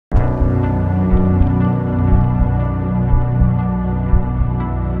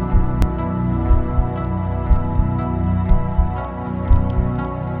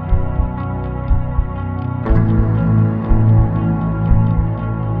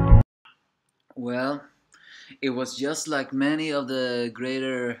Well, it was just like many of the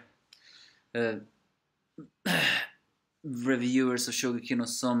greater uh, reviewers of Shokugeki no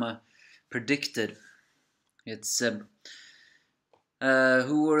Soma predicted. It's who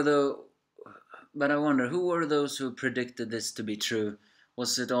were the but I wonder who were those who predicted this to be true.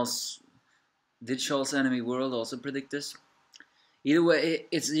 Was it also did Charles Enemy World also predict this? Either way,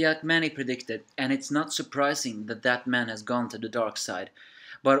 it's yet many predicted, and it's not surprising that that man has gone to the dark side.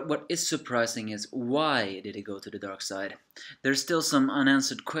 But what is surprising is why did he go to the dark side? There's still some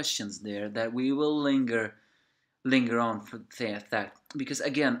unanswered questions there that we will linger on for that. Because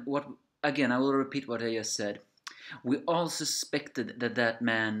again I will repeat what I just said. We all suspected that that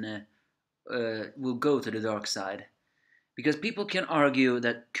man will go to the dark side. Because people can argue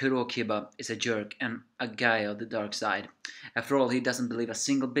that Kurokiba is a jerk and a guy of the dark side. After all, he doesn't believe a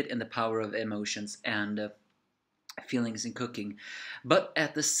single bit in the power of emotions and feelings in cooking. But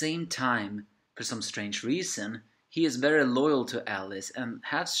at the same time, for some strange reason, he is very loyal to Alice and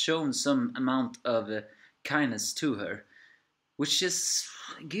has shown some amount of kindness to her. Which is,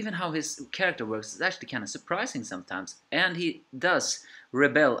 given how his character works, is actually kind of surprising sometimes. And he does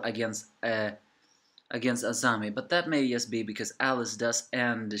rebel against Azami, but that may just be because Alice does,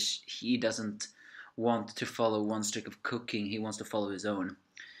 and he doesn't want to follow one trick of cooking, he wants to follow his own.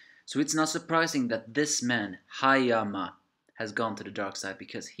 So it's not surprising that this man, Hayama, has gone to the dark side,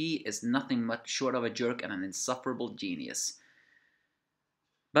 because he is nothing much short of a jerk and an insufferable genius.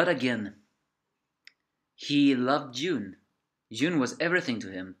 But again, he loved June. June was everything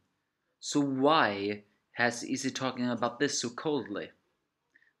to him. So why is he talking about this so coldly?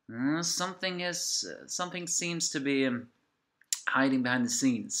 Something seems to be hiding behind the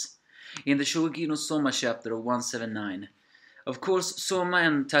scenes. In the Shokugeki no Soma chapter of 179, of course, Soma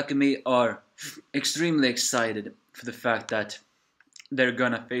and Takumi are extremely excited for the fact that they're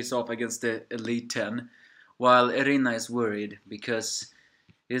gonna face off against the Elite 10, while Erina is worried because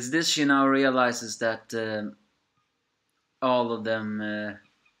is this she now realizes that all of them,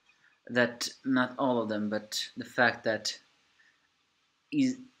 that not all of them, but the fact that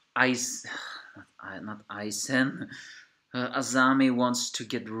Ice, not Aizen, Azami wants to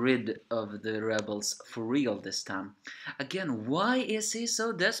get rid of the rebels for real this time. Again, why is he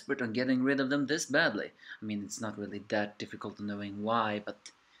so desperate on getting rid of them this badly? I mean, it's not really that difficult to knowing why,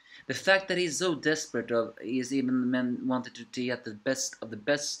 but the fact that he's so desperate of, he's even wanted to get the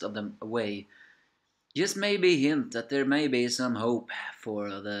best of them away, just maybe hint that there may be some hope for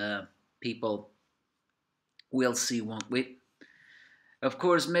the people. We'll see, won't we? Of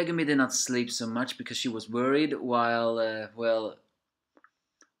course, Megumi did not sleep so much because she was worried, while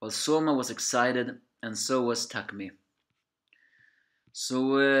Soma was excited, and so was Takumi.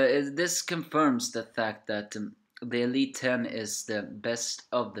 So this confirms the fact that the Elite 10 is the best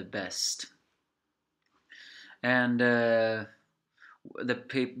of the best. And the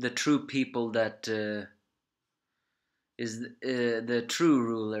true people that is the true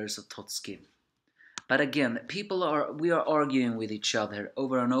rulers of Totsuki. But again, we are arguing with each other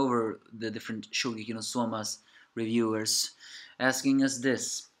over and over, the different Shokugeki no Soma's reviewers, asking us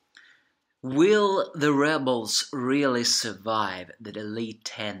this: will the rebels really survive the Elite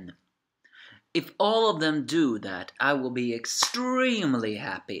 10? If all of them do that, I will be extremely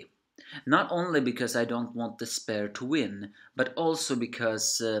happy. Not only because I don't want Despair to win, but also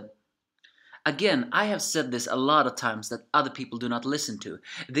because again, I have said this a lot of times that other people do not listen to.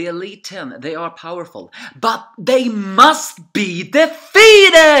 The Elite 10, they are powerful, but they must be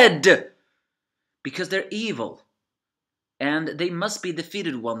defeated! Because they're evil. And they must be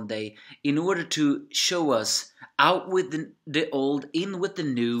defeated one day in order to show us out with the old, in with the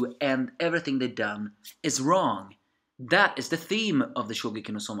new, and everything they've done is wrong. That is the theme of the Shokugeki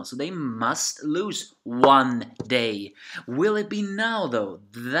no Soma. So they must lose one day. Will it be now, though?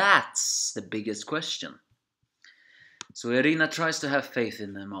 That's the biggest question. So Irina tries to have faith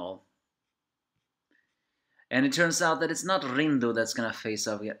in them all. And it turns out that it's not Rindo that's gonna face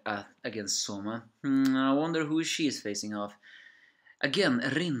off against Soma. I wonder who she is facing off. Again,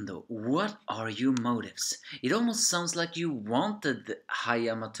 Rindo, what are your motives? It almost sounds like you wanted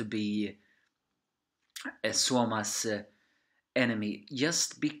Hayama to be Soma's enemy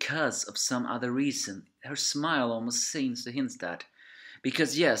just because of some other reason. Her smile almost seems to hint that.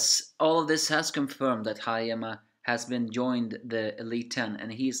 Because yes, all of this has confirmed that Hayama has been joined the Elite 10,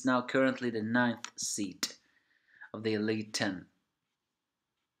 and he is now currently the 9th seat of the Elite 10.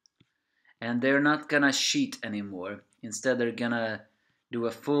 And they're not gonna cheat anymore. Instead, they're gonna do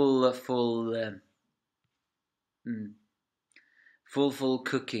a full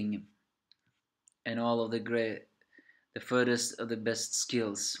cooking and all of the furthest of the best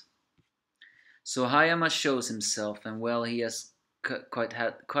skills. So Hayama shows himself, and well, he has had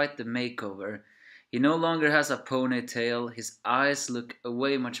quite the makeover. He no longer has a ponytail, his eyes look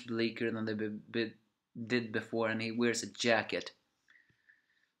way much bleaker than they did before, and he wears a jacket.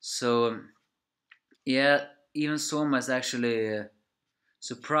 So, yeah, even Soma is actually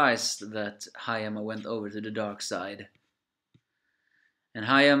surprised that Hayama went over to the dark side. And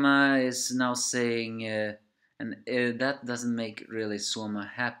Hayama is now saying, and that doesn't make really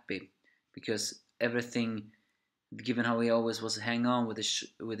Soma happy, because everything, given how he always was hang on with the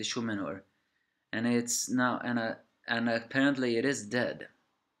Shumenor, and it's now and apparently it is dead.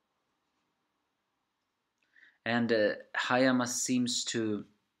 And Hayama seems to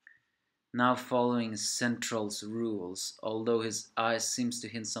now following Central's rules, although his eyes seems to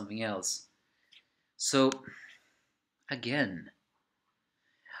hint something else. So again,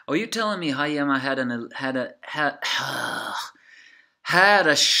 are you telling me Hayama had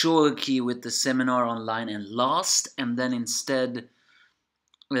a Shokugeki with the seminar online and lost, and then instead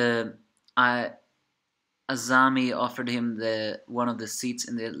Azami offered him one of the seats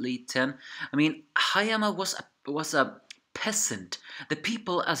in the Elite 10? I mean, Hayama was a peasant. The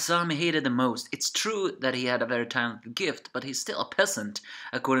people Azami hated the most. It's true that he had a very talented gift, but he's still a peasant,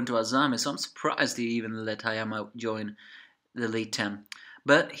 according to Azami, so I'm surprised he even let Hayama join the Elite 10.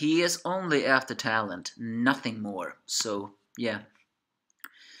 But he is only after talent, nothing more. So, yeah.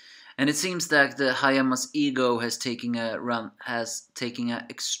 And it seems that the Hayama's ego has taken a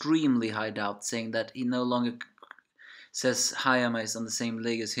extremely high doubt, saying that he no longer says Hayama is on the same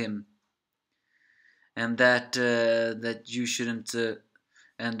league as him, and that you shouldn't.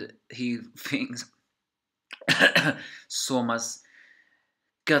 And he thinks Soma's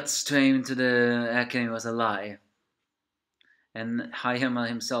guts to aim into the academy was a lie. And Hayama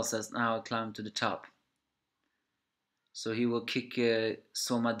himself says, now I'll climb to the top. So he will kick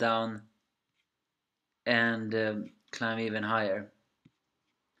Soma down and climb even higher.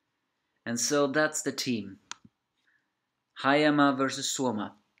 And so that's the team. Hayama versus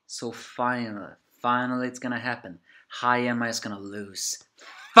Soma. So finally it's gonna happen. Hayama is gonna lose.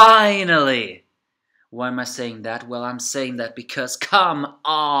 Finally! Why am I saying that? Well, I'm saying that because, come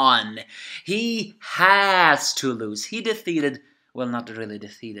on! He has to lose. He defeated, well, not really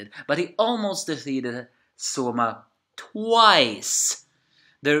defeated, but he almost defeated Soma twice.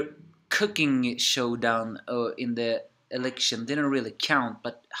 Their cooking showdown in the election didn't really count,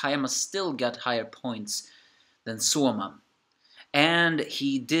 but Hayama still got higher points than Soma. And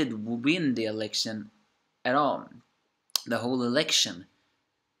he did win the election at all. The whole election.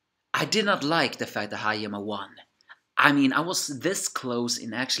 I did not like the fact that Hayama won. I mean, I was this close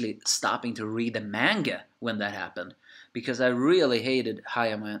in actually stopping to read the manga when that happened, because I really hated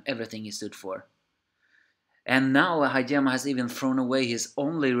Hayama and everything he stood for. And now Hayama has even thrown away his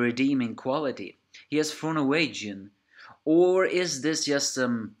only redeeming quality. He has thrown away Jin. Or is this just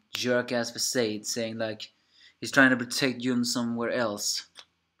some jerk-ass facade saying like he's trying to protect Jun somewhere else?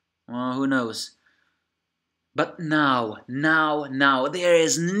 Well, who knows? But now, there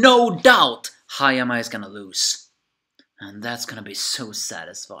is no doubt Hayama is gonna lose. And that's gonna be so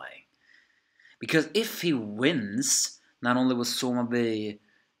satisfying. Because if he wins, not only will Soma be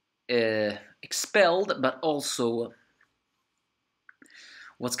expelled, but also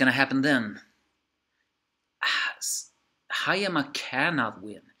what's gonna happen then? Hayama cannot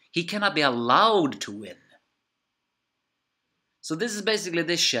win. He cannot be allowed to win. So this is basically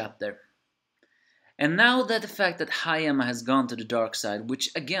this chapter. And now that the fact that Hayama has gone to the dark side,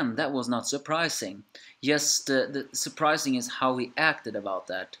 which again, that was not surprising. Yes, the surprising is how he acted about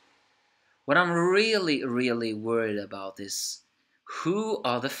that. What I'm really worried about is who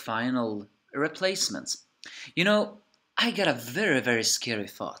are the final replacements. You know, I got a very scary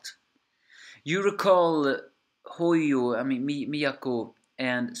thought. You recall Miyako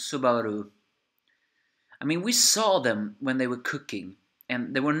and Subaru. I mean, we saw them when they were cooking,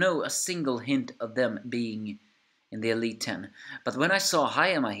 and there were a single hint of them being in the Elite 10. But when I saw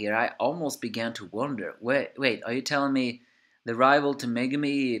Hayama here, I almost began to wonder, wait, are you telling me the rival to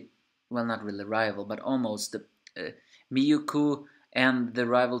Megumi, well, not really rival, but almost, Miyuko and the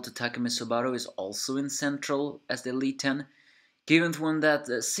rival to Takumi Subaru is also in Central as the Elite 10? Given from that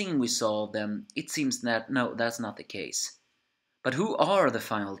scene we saw of them, it seems that, no, that's not the case. But who are the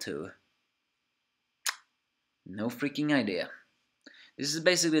final two? No freaking idea. This is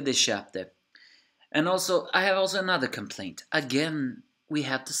basically this chapter. And also, I have also another complaint. Again, we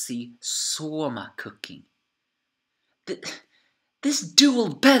have to see Soma cooking. This duel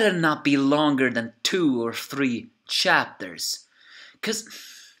better not be longer than 2 or 3 chapters. Because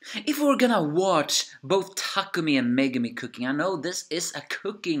If we're gonna watch both Takumi and Megumi cooking, I know this is a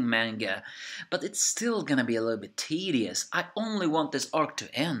cooking manga, but it's still gonna be a little bit tedious. I only want this arc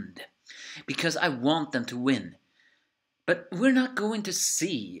to end, because I want them to win. But we're not going to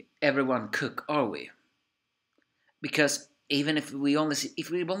see everyone cook, are we? Because even if we only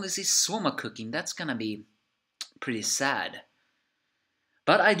see Soma cooking, that's gonna be pretty sad.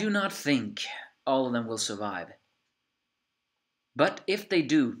 But I do not think all of them will survive. But if they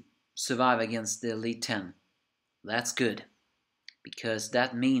do survive against the Elite 10, that's good. Because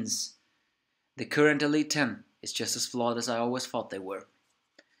that means the current Elite 10 is just as flawed as I always thought they were.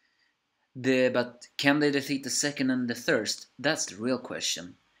 But can they defeat the second and the third? That's the real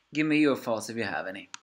question. Give me your thoughts if you have any.